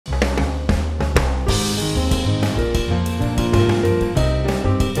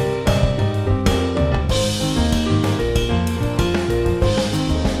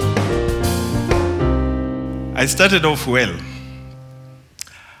I started off well.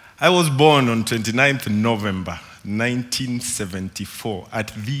 I was born on 29th November 1974 at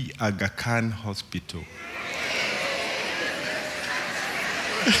the Aga Khan Hospital.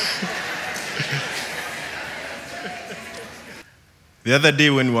 The other day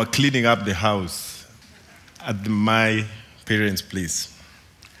when we were cleaning up the house at my parents' place,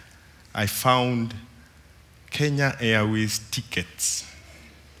 I found Kenya Airways tickets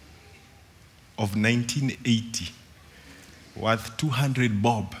of 1980 worth 200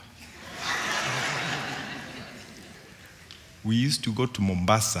 bob. We used to go to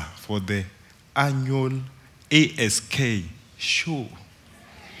Mombasa for the annual ASK show.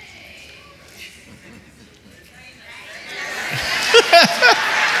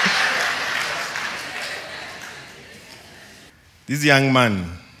 This young man,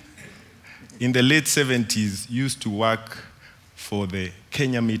 in the late 70s, used to work for the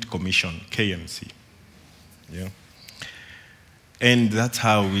Kenya Meat Commission, KMC. Yeah. And that's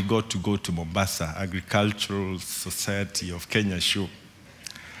how we got to go to Mombasa, Agricultural Society of Kenya show.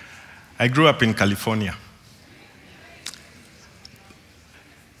 I grew up in California.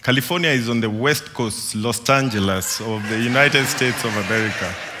 California is on the west coast, Los Angeles of the United States of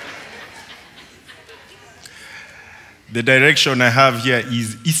America. The direction I have here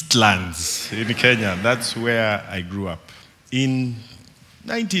is Eastlands in Kenya. That's where I grew up. In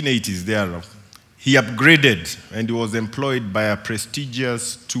 1980s, there, he upgraded and he was employed by a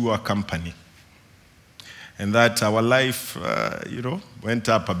prestigious tour company. And that our life, went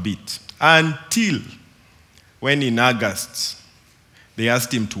up a bit. Until when in August, they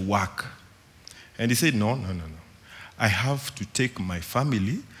asked him to work. And he said, no. I have to take my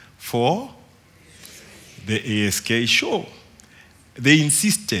family for the ASK show. They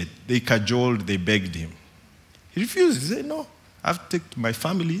insisted, they cajoled, they begged him. He refused. He said, no, I have to take my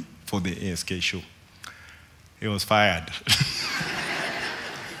family for the ASK show. He was fired.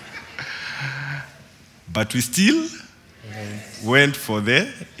 But we still went for the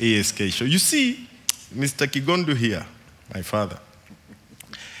ASK show. You see, Mr. Kigondu here, my father,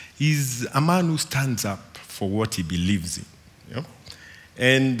 is a man who stands up for what he believes in. You know?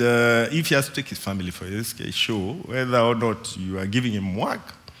 And if he has to take his family for the ASK show, whether or not you are giving him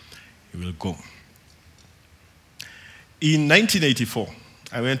work, he will go. In 1984,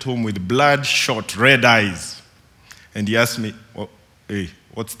 I went home with bloodshot red eyes. And he asked me, hey,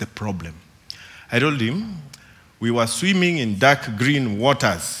 what's the problem? I told him, we were swimming in dark green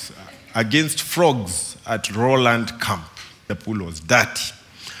waters against frogs at Roland Camp. The pool was dirty.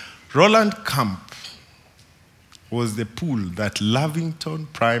 Roland Camp was the pool that Lavington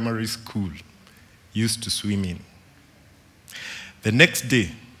Primary School used to swim in. The next day,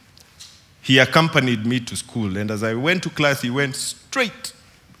 he accompanied me to school, and as I went to class, he went straight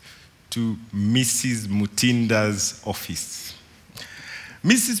to Mrs. Mutinda's office.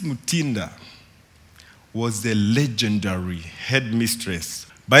 Mrs. Mutinda was the legendary headmistress.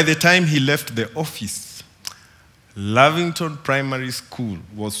 By the time he left the office, Lavington Primary School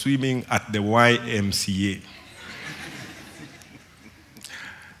was swimming at the YMCA.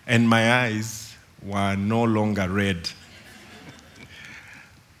 And my eyes were no longer red.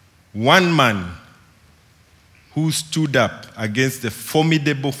 One man who stood up against the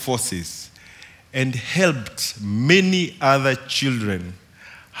formidable forces and helped many other children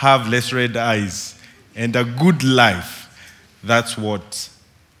have less red eyes and a good life. That's what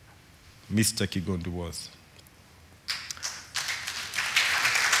Mr. Kigondu was.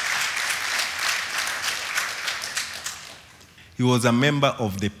 He was a member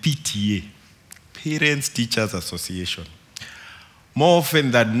of the PTA, Parents Teachers Association. More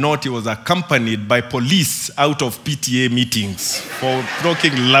often than not, he was accompanied by police out of PTA meetings for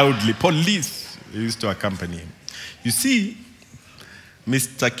talking loudly. Police used to accompany him. You see,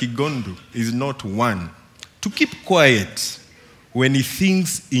 Mr. Kigondu is not one to keep quiet when he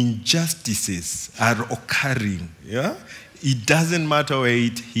thinks injustices are occurring. Yeah? It doesn't matter where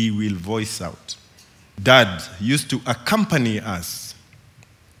he will voice out. Dad used to accompany us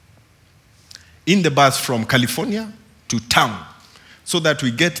in the bus from California to town, so that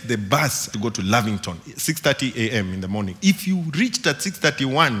we get the bus to go to Lavington, 6:30 a.m. in the morning. If you reached at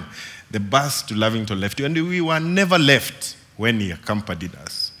 6:31, the bus to Lavington left you, and we were never left when he accompanied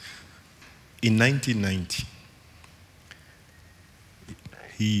us. In 1990,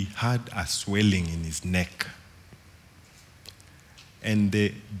 he had a swelling in his neck. And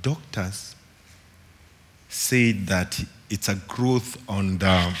the doctors said that it's a growth on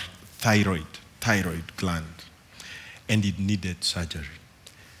the thyroid gland. And it needed surgery.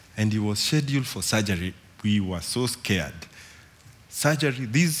 And he was scheduled for surgery. We were so scared. Surgery,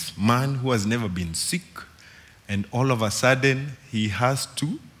 this man who has never been sick, And all of a sudden, he has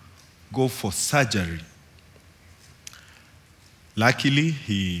to go for surgery. Luckily,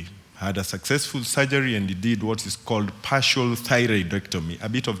 he had a successful surgery and he did what is called partial thyroidectomy. A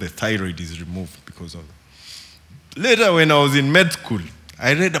bit of the thyroid is removed because of it. Later, when I was in med school,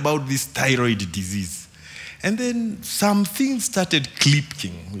 I read about this thyroid disease. And then some things started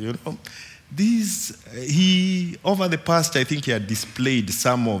clicking, you know. Over the past, I think he had displayed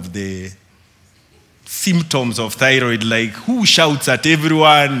some of the symptoms of thyroid, like who shouts at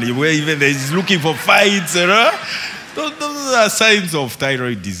everyone, where even he's looking for fights, you know? Those are signs of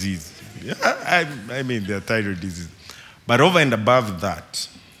thyroid disease. Yeah, I mean, they're thyroid disease. But over and above that,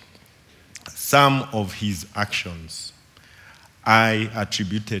 some of his actions I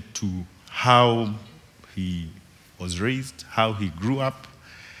attributed to how he was raised, how he grew up,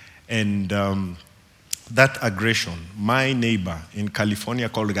 and that aggression. My neighbor in California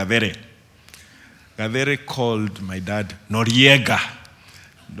called Gavere called my dad Noriega,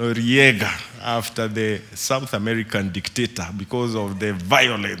 after the South American dictator because of the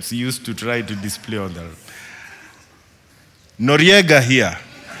violence he used to try to display on the... Noriega here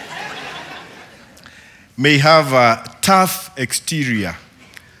may have a tough exterior,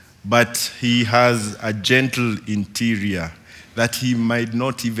 but he has a gentle interior that he might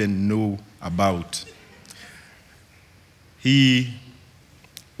not even know about. He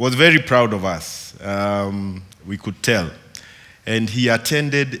was very proud of us, we could tell. And he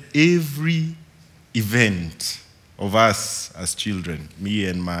attended every event of us as children, me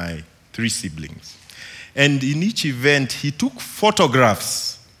and my 3 siblings. And in each event, he took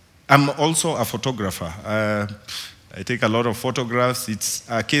photographs. I'm also a photographer. I take a lot of photographs. It's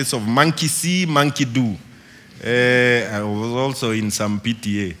a case of monkey see, monkey do. I was also in some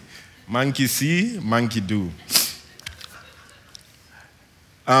PTA. Monkey see, monkey do.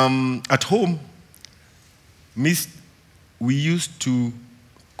 At home, we used to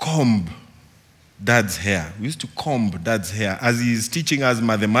comb Dad's hair. We used to comb Dad's hair. As he's teaching us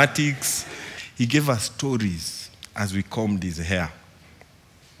mathematics, he gave us stories as we combed his hair.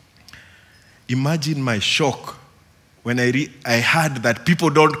 Imagine my shock when I heard that people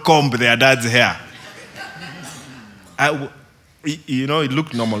don't comb their dad's hair. You know, it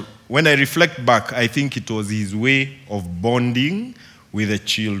looked normal. When I reflect back, I think it was his way of bonding with the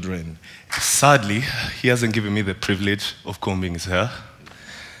children. Sadly, he hasn't given me the privilege of combing his hair.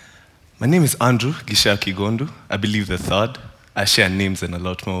 My name is Andrew Kigondu. I believe the 3rd. I share names and a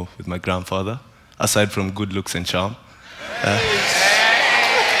lot more with my grandfather, aside from good looks and charm.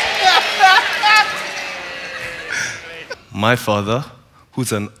 My father,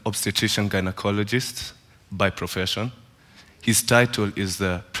 who's an obstetrician gynecologist by profession, his title is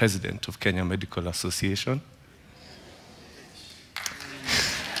the President of Kenya Medical Association.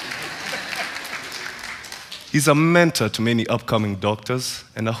 He's a mentor to many upcoming doctors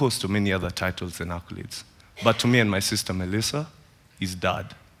and a host of many other titles and accolades. But to me and my sister Melissa, he's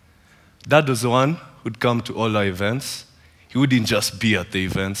Dad. Dad was the one who'd come to all our events. He wouldn't just be at the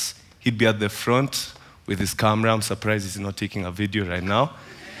events. He'd be at the front with his camera. I'm surprised he's not taking a video right now.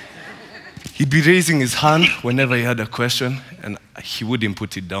 He'd be raising his hand whenever he had a question, and he wouldn't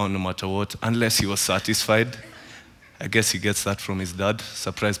put it down no matter what, unless he was satisfied. I guess he gets that from his dad.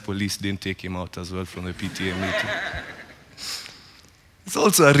 Surprised police didn't take him out as well from the PTA meeting. He's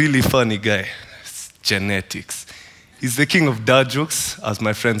also a really funny guy. It's genetics. He's the king of dad jokes, as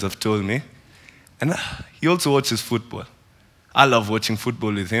my friends have told me. And he also watches football. I love watching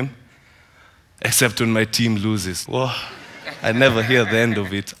football with him, except when my team loses. Well, I never hear the end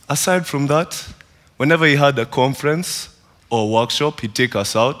of it. Aside from that, whenever he had a conference or workshop, he'd take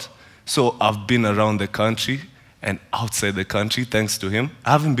us out. So I've been around the country and outside the country, thanks to him.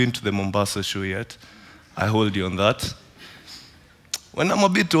 I haven't been to the Mombasa show yet. I hold you on that. When I'm a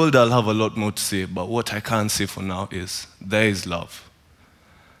bit older, I'll have a lot more to say, but what I can't say for now is, there is love.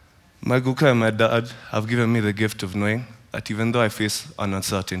 My Guka and my dad have given me the gift of knowing that even though I face an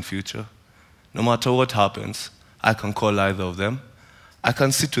uncertain future, no matter what happens, I can call either of them. I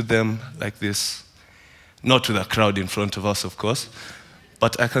can sit with them like this, not with a crowd in front of us, of course,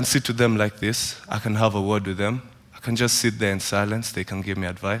 but I can sit with them like this. I can have a word with them. I can just sit there in silence. They can give me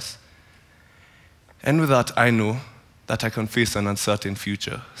advice. And with that, I know that I can face an uncertain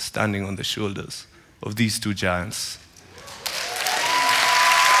future standing on the shoulders of these 2 giants.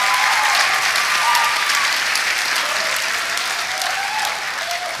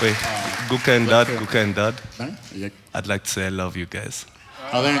 Wait, Guka and Dad. I'd like to say I love you guys.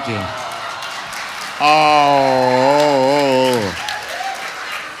 Oh, thank you. Oh.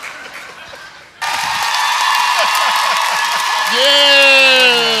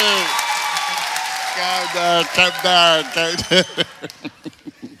 Yeah!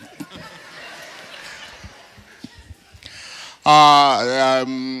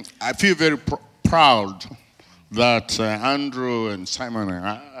 I feel very proud that Andrew and Simon,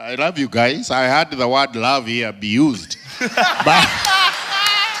 I love you guys. I heard the word love here be used.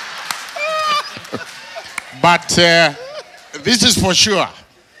 but this is for sure.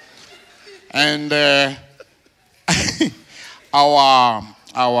 And our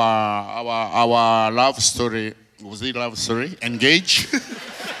love story, was it love story? Engage?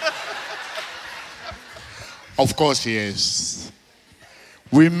 Of course, yes.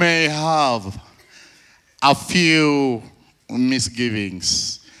 We may have a few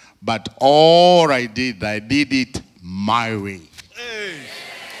misgivings, but all I did it my way. Hey.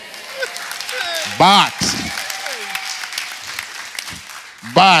 But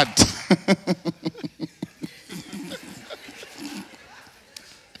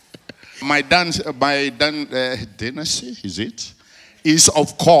my dynasty, is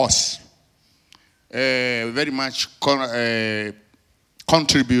of course very much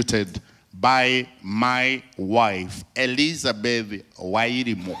contributed by my wife, Elizabeth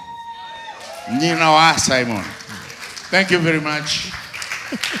Wairimo. Nina wa Simon. Thank you very much.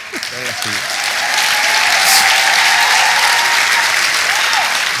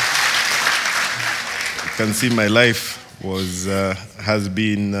 You can see my life has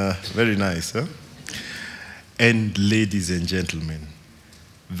been very nice. Huh? And ladies and gentlemen,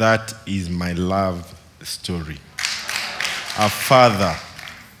 that is my love story. A father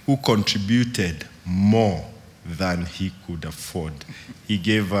who contributed more than he could afford. He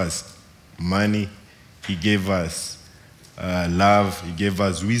gave us money, he gave us love, he gave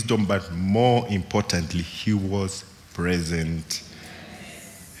us wisdom, but more importantly, he was present.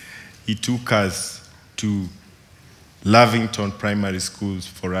 He took us to Lavington primary schools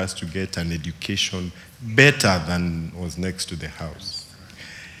for us to get an education better than was next to the house.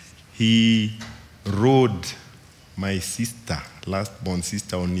 He rode my sister, last-born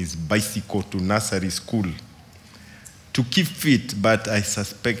sister, on his bicycle to nursery school to keep fit, but I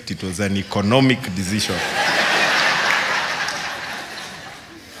suspect it was an economic decision.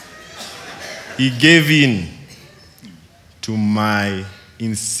 He gave in to my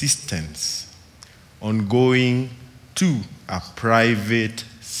insistence on going to a private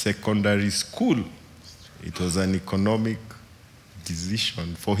secondary school. It was an economic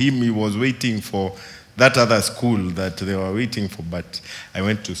decision. For him, he was waiting for that other school that they were waiting for, but I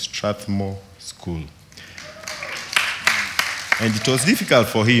went to Strathmore School. And it was difficult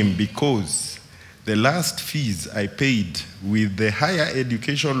for him because the last fees I paid with the Higher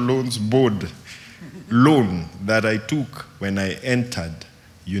Education Loans Board loan that I took when I entered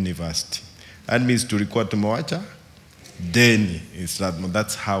university. That means to record Tumawacha, then in Strathmore.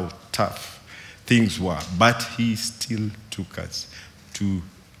 That's how tough things were. But he still took us to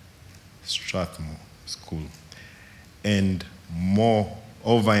Strathmore School. And more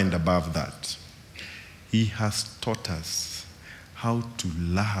over and above that, he has taught us how to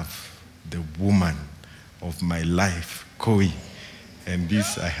love the woman of my life, Koi. And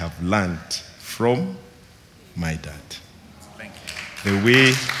this I have learned from my dad. Thank you. The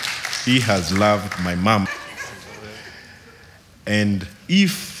way he has loved my mom. And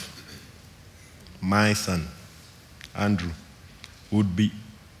if my son, Andrew, would be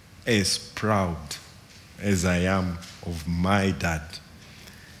as proud as I am of my dad,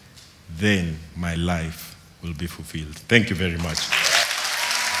 then my life will be fulfilled. Thank you very much.